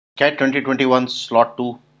CAT 2021 slot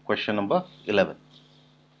 2 question number 11.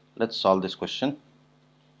 Let's solve this question.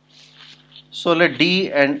 So let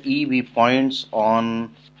D and E be points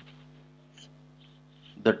on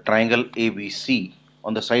the triangle ABC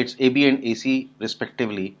on the sides AB and AC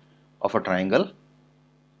respectively of a triangle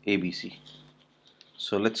ABC.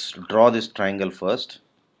 So let's draw this triangle first.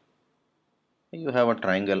 You have a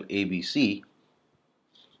triangle ABC.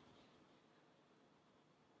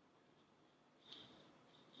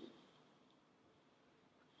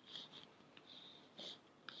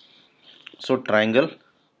 So triangle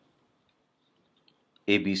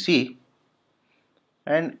ABC,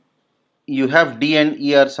 and you have D and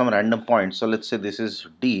E are some random points. So let's say this is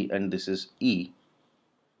D and this is E.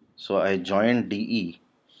 So I join DE.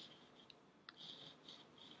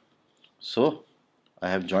 So I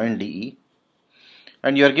have joined DE,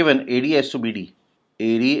 and you are given AD as to BD.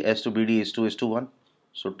 AD as to BD is 2 as to 1.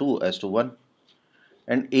 So 2 as to 1.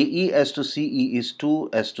 And AE as to CE is 2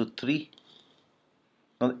 as to 3.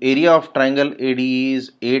 Now the area of triangle ADE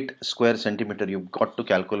is 8 square centimeter. You've got to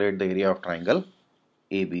calculate the area of triangle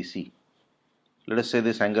ABC. Let us say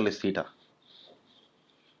this angle is theta.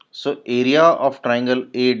 So area of triangle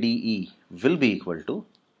ADE will be equal to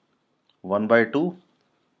 1 by 2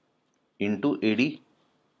 into AD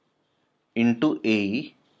into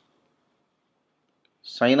AE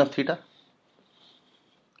sine of theta,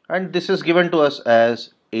 and this is given to us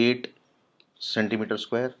as 8 centimeter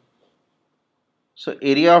square. So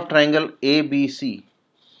area of triangle ABC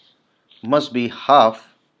must be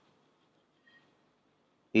half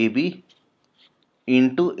AB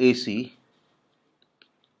into AC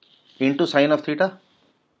into sine of theta,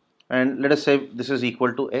 and let us say this is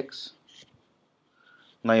equal to x.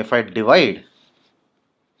 Now if I divide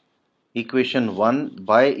equation 1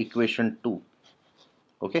 by equation 2,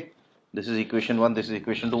 okay, this is equation 1, this is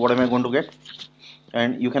equation 2, what am I going to get?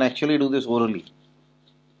 And you can actually do this orally.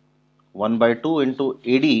 1 by 2 into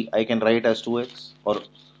AD I can write as 2x or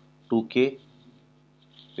 2k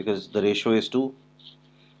because the ratio is 2.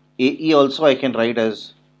 AE also I can write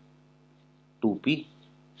as 2p.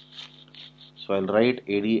 So I'll write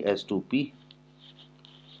AD as 2p.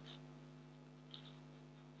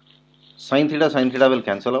 Sin theta will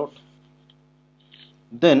cancel out.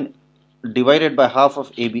 Then divided by half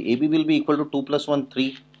of AB. AB will be equal to 2 plus 1,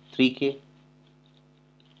 3k.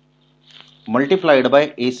 Multiplied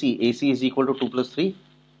by AC. AC is equal to 2 plus 3,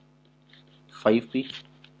 5p.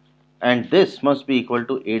 And this must be equal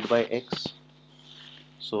to 8 by x.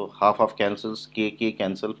 So half of cancels, k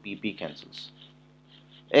cancel, pp cancels.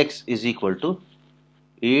 X is equal to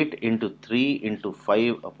 8 into 3 into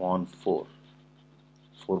 5 upon 4.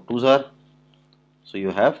 4 2s are. So you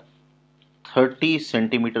have 30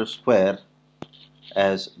 centimeter square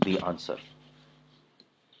as the answer.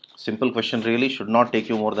 Simple question, really should not take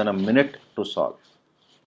you more than a minute to solve.